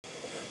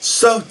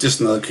So,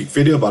 just another quick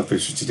video about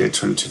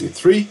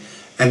VDJ2023,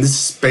 and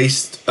this is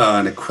based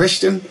on a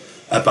question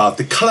about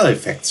the color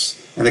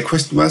effects. And the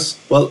question was,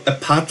 well,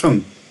 apart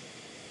from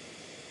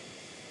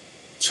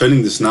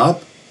turning this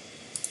knob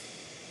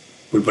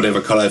with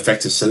whatever color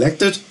effect is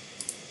selected,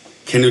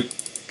 can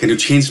you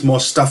change more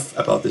stuff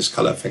about this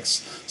color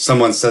effects?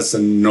 Someone says the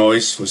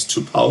noise was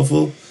too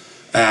powerful,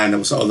 and there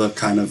was other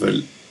kind of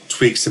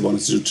tweaks they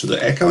wanted to do to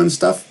the echo and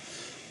stuff.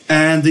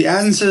 And the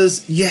answer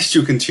is yes,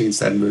 you can change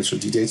that in Virtual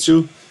DJ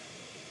 2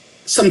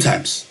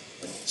 sometimes.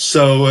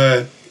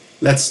 So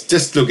let's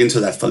just look into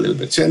that for a little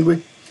bit, shall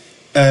we?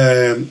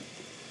 The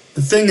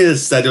thing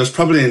is that it was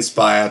probably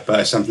inspired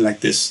by something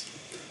like this.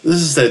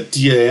 This is the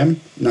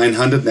DAM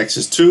 900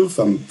 Nexus 2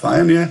 from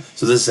Pioneer.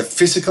 So this is a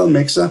physical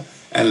mixer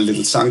and a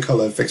little sound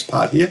color effects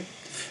part here.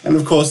 And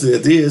of course the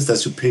idea is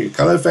that you pick a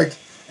color effect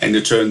and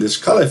you turn this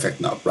color effect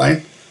knob,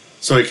 right?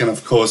 So it can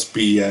of course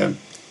be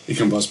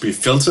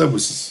filter,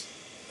 which is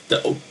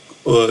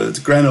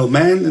the grand old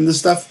man and the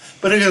stuff,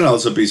 but it can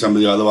also be some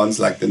of the other ones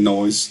like the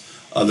noise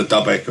or the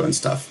dub echo and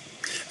stuff.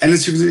 And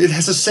it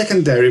has a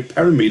secondary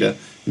parameter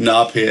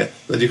knob here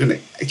that you can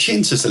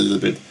change this a little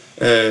bit,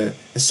 a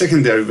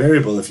secondary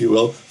variable, if you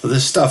will, for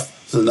this stuff.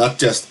 So not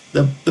just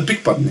the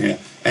big button here.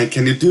 And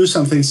can you do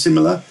something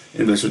similar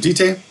in Virtual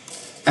DJ?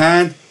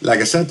 And like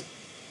I said,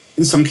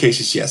 in some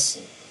cases, yes.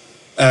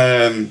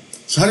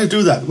 So how do you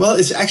do that? Well,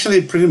 it's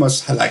actually pretty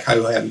much like how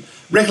you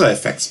have regular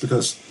effects,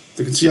 because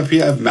you can see up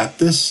here I've mapped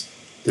this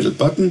little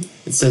button.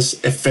 It says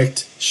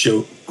Effect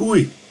Show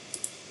GUI.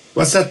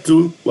 What's that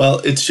do? Well,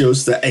 it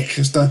shows the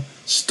extra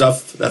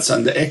stuff that's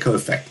on the echo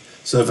effect.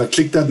 So if I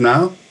click that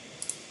now,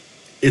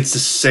 it's the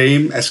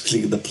same as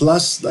clicking the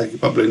plus, like you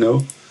probably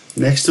know,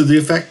 next to the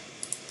effect.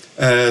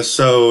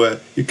 So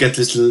you get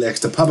this little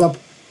extra pop-up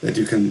that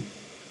you can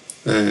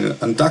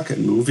undock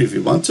and move if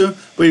you want to,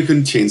 but you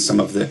can change some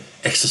of the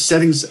extra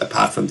settings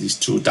apart from these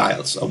two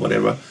dials or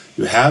whatever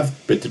you have,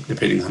 but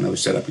depending on how you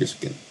set up your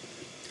skin.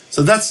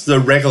 So that's the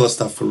regular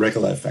stuff for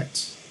regular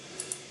effects.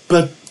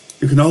 But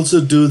you can also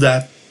do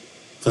that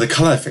for the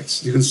color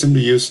effects. You can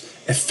simply use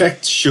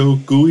Effect Show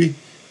GUI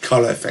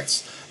Color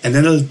Effects, and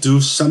then it'll do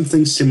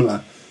something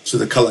similar to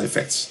the color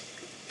effects.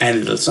 And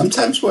it'll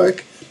sometimes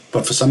work,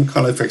 but for some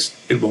color effects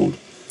it won't.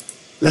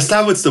 Let's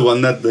start with the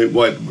one that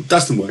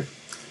doesn't work.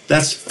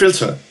 That's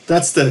filter.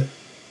 That's the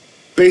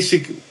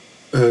basic,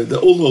 the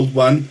old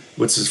one,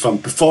 which is from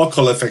before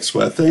ColorFX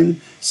were a thing.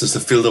 This is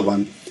the filter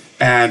one.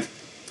 And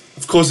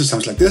of course it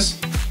sounds like this.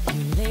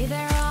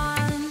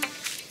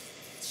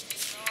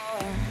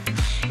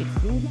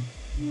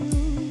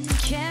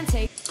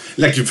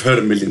 Like you've heard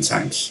a million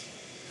times.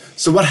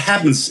 So what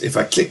happens if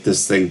I click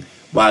this thing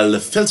while the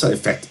filter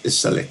effect is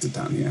selected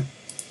down here?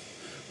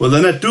 Well,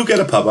 then I do get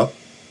a pop-up,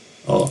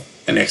 or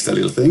an extra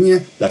little thing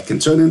here that can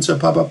turn into a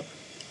pop-up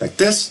like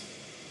this.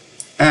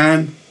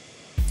 And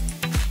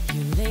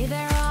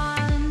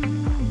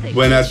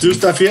when I do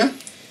stuff here,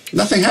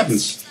 nothing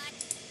happens.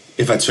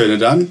 If I turn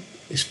it on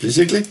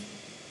explicitly,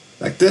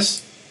 like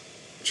this,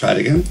 try it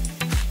again.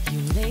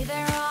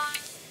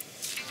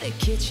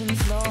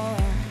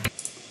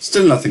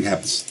 Still nothing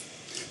happens.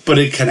 But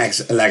it can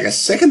act like a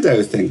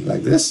secondary thing,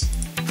 like this.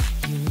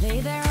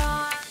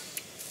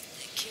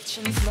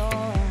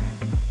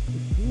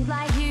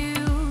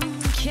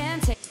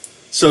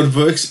 So it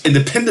works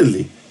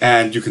independently,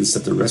 and you can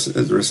set the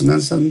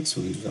resonance on,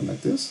 so we can do something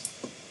like this.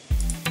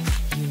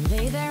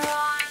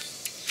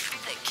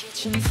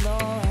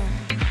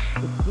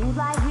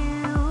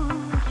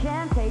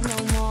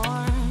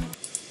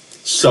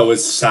 So it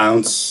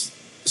sounds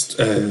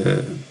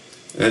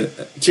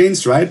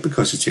changed, right?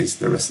 Because you changed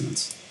the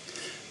resonance.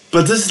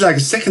 But this is like a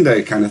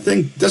secondary kind of thing.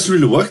 It doesn't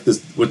really work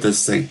with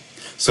this thing.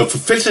 So for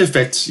filter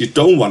effects, you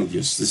don't want to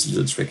use this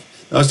little trick.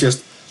 That was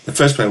just the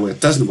first way where it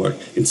doesn't work.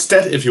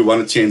 Instead, if you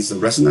want to change the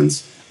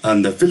resonance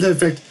on the filter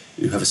effect,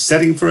 you have a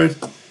setting for it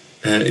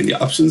in the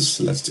options.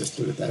 So let's just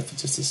look at that for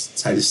just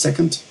a tiny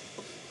second.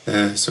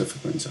 So if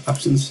I go into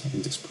options, I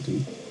can just put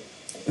in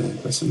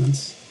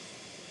resonance.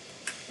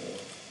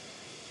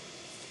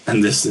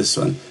 And this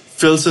one,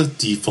 filter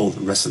default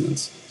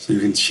resonance. So you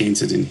can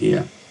change it in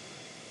here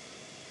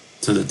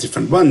to the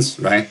different ones,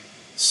 right?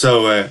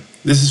 So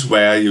this is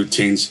where you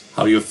change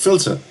how your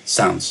filter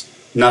sounds,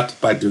 not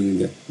by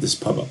doing this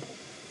pop-up.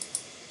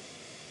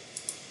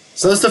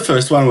 So that's the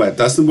first one where it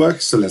doesn't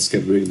work. So let's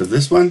get rid of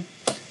this one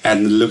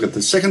and look at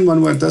the second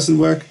one where it doesn't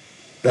work.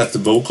 That's the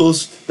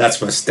vocals. That's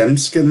where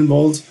stems get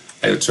involved.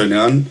 Are you turning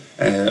on?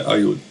 Are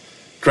you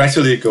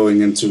gradually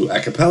going into a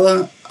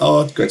cappella,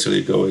 or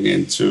gradually going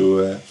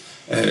into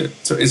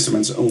to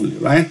instruments only,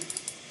 right?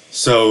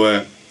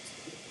 So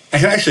I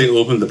can actually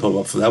open the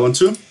pop-up for that one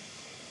too.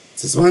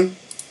 This one,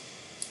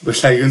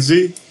 but like you can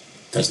see,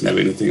 doesn't have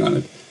anything on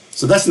it.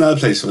 So that's another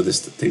place where this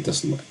thing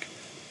doesn't work.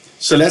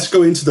 So let's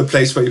go into the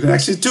place where you can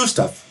actually do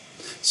stuff.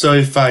 So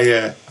if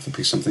I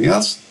pick something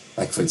else,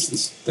 like for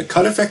instance the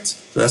cut effect,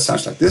 so that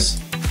sounds like this.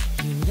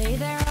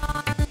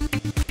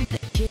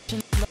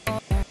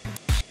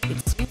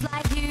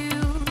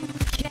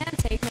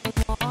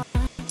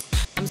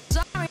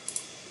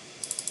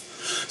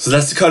 So So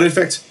that's the color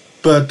effect,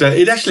 but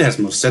it actually has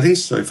more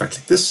settings. So if I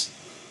click this,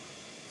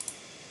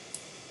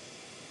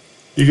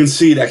 you can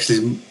see it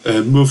actually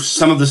moves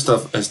some of the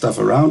stuff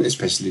around,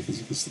 especially if you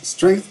can see the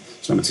strength.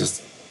 So let me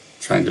just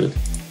try and do it.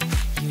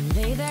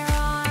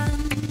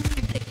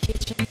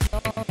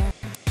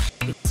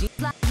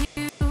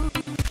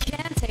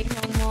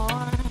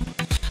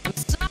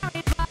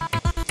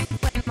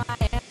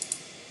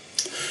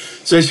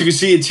 So as you can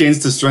see, it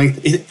changed the strength.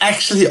 It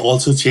actually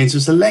also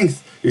changes the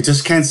length. You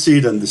just can't see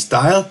it on this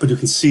dial, but you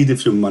can see it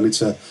if you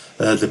monitor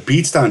the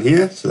beats down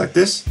here. So like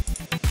this.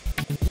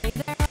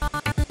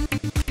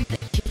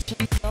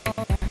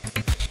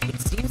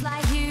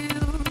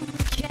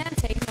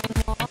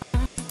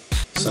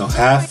 So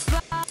half.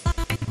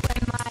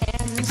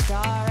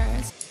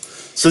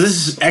 So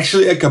this is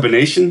actually a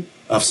combination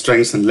of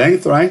strength and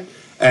length, right?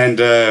 And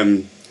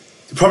you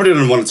probably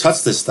don't want to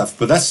touch this stuff,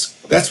 but that's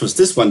what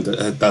this one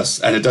does,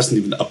 and it doesn't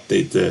even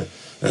update the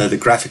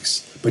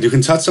graphics. But you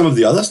can touch some of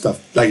the other stuff,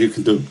 like you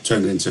can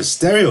turn it into a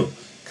stereo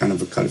kind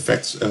of a cut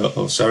effect.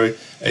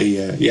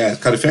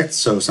 Cut effect.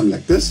 So something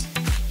like this.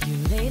 You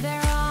lay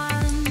there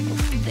on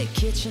the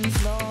kitchen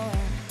floor.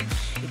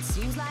 It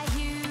seems like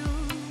you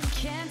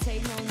can't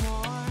take no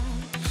more.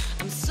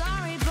 I'm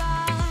sorry,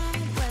 but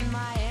when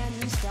my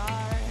engine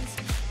starts,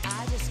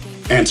 I just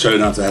can't. And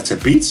turn out that to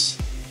beats.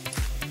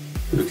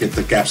 You get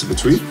the gaps in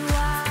between.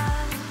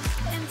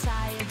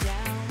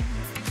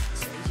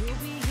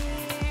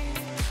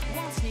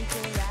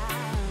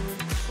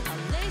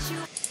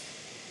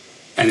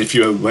 And if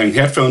you're wearing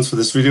headphones for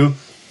this video,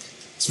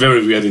 it's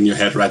very weird in your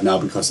head right now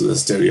because of the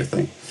stereo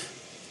thing.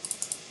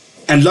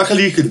 And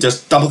luckily you can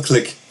just double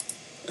click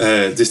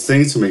this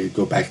thing to make it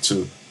go back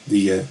to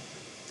the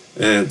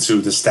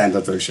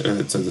standard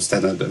version, to the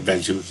standard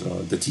values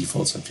or the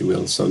defaults, if you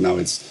will. So now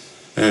it's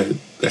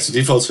that's the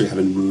default, so you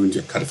haven't ruined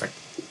your cut effect.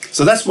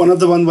 So that's one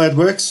of the one where it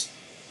works.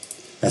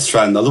 Let's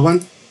try another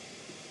one.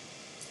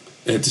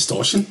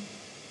 Distortion.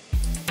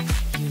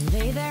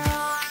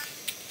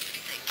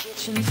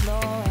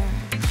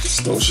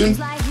 Distortion.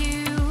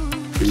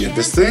 We get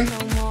this thing.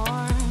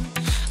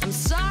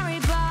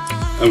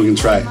 And we can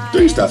try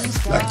doing stuff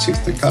like change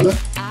the color.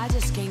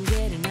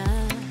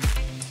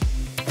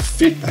 Or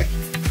feedback.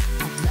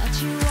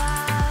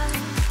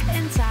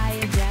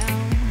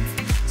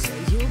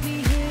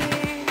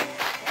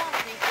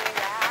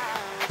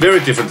 Very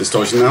different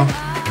distortion now.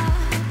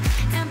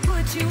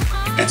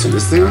 And turn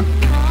this thing on.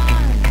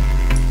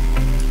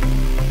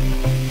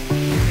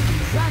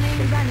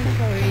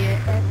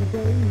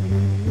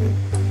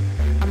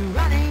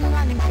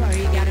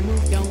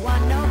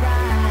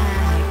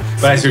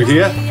 But as you can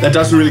hear, that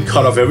doesn't really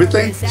cut off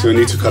everything, so you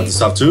need to cut this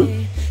off too,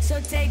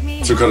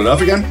 to cut it off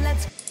again.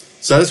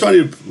 So that's one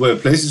of the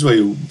places where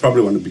you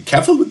probably want to be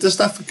careful with this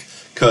stuff,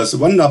 because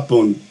one knob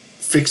won't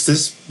fix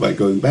this by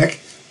going back.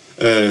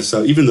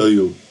 So even though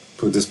you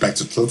put this back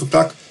to 12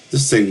 o'clock,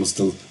 this thing will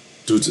still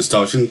do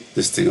distortion,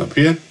 this thing up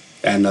here,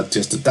 and not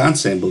just a down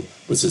sample,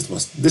 which is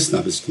what this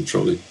knob is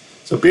controlling.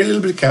 So be a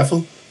little bit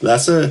careful.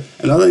 That's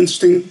another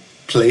interesting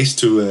place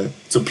to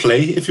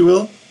play, if you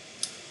will.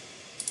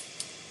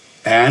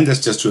 And let's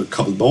just do a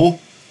couple more.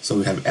 So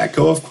we have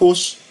echo, of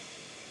course.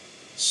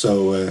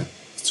 So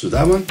let's do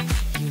that one.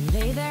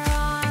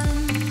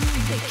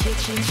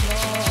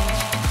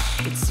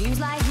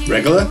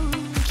 Regular.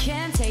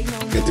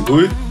 Get the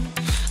GUI.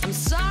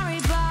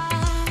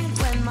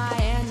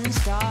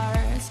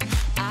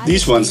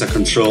 These ones are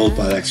controlled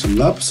by like some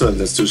knob. So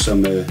let's do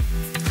some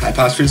high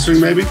pass filtering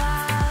maybe.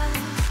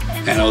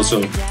 And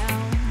also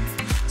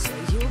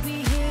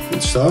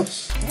which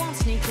stuff.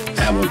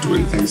 I won't do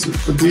anything,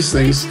 but these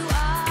things.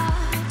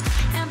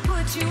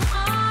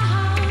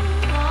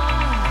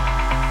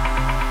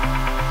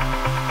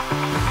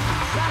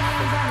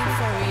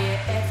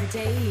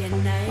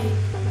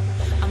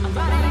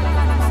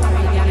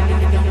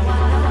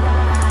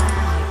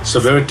 So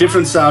very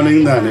different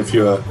sounding than if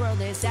you're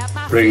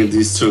bringing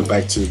these two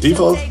back to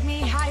default.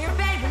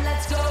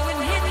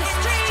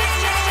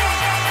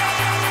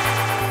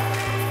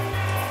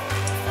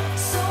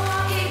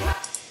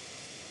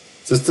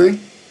 This thing.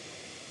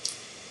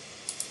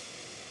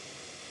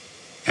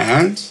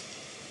 And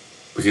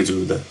we can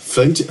do the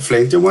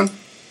flanger one.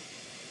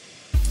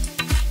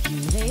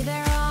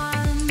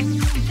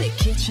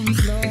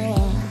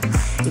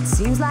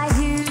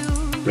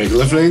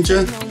 Regular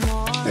flanger.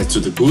 Let's do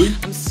the GUI.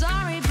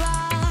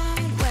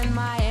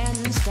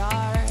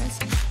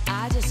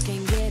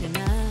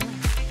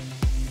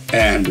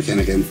 And we can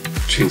again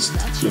change a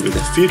little bit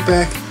of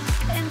feedback.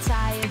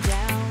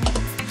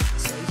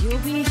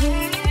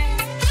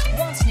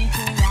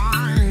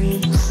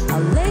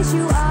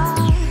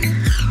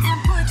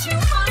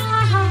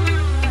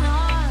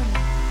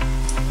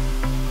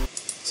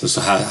 So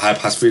high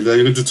pass filter,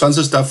 you can do tons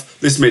of stuff.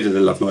 This made it a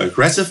lot more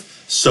aggressive.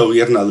 So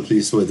yet another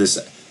place where this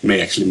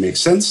may actually make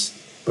sense.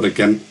 But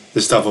again,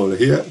 this stuff over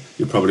here,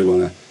 you probably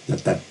want to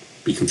let that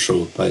be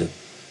controlled by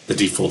the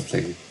default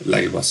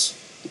like it was.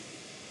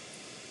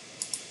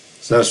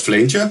 So that was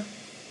flanger.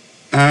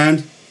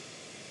 And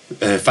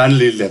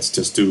finally, let's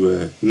just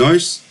do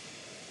noise.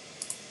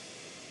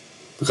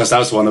 because that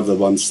was one of the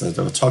ones that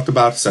I talked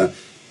about. So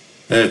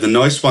the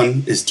noise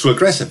one is too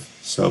aggressive.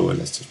 So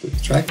let's just play the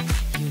track.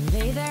 You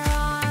lay there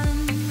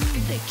on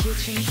the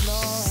kitchen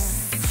floor.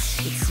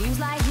 It seems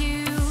like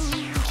you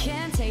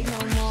can't take no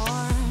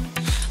more.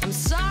 I'm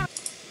sorry.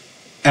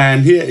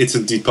 And here it's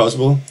indeed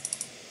possible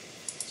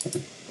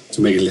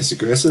to make it less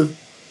aggressive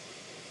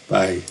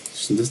by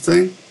using this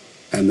thing,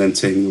 and then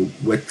taking the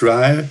wet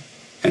dry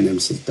and then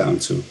set it down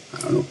to,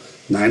 I don't know,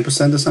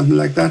 9% or something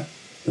like that.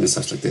 Then it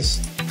starts like this.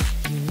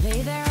 You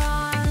lay there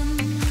on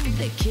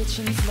the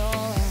kitchen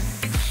floor.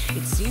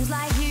 It seems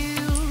like you.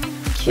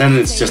 Then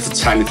it's just a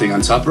tiny thing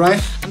on top,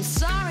 right? I'm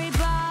sorry,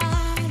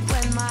 but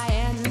when my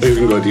end Or you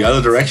can go the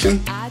other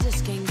direction. I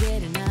just can't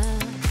get enough.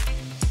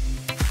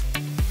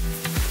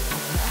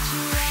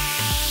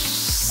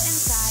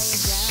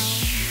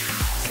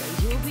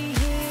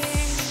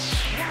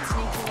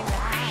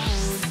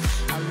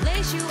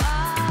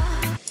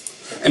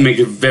 And make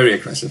it very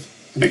aggressive.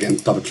 And again,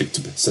 double click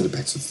to set it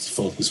back to the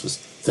default. This was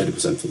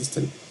 30% for this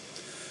thing.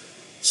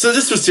 So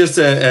this was just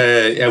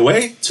a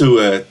way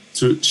to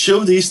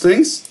show these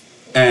things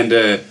and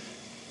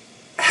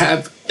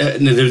have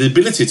the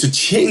ability to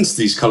change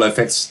these color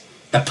effects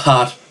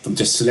apart from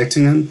just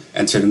selecting them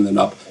and turning them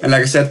up. And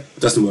like I said, it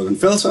doesn't work on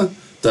filter,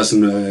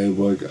 doesn't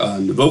work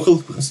on the vocal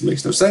because it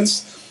makes no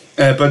sense.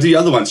 But the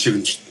other ones you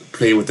can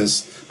play with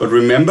this. But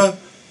remember,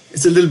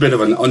 it's a little bit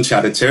of an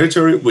uncharted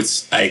territory,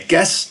 which I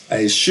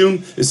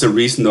assume is the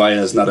reason why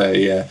there's not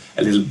a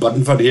little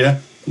button for it here.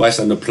 Why is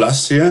there no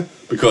plus here?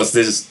 Because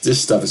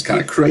this stuff is kind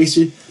of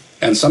crazy,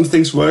 and some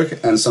things work,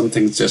 and some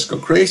things just go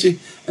crazy,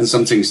 and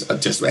some things are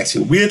just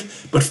acting weird.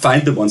 But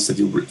find the ones that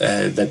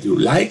you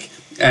like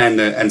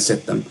and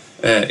set them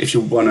if you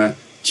wanna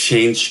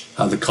change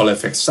how the color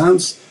effect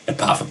sounds,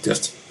 apart from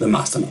just the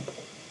master knob.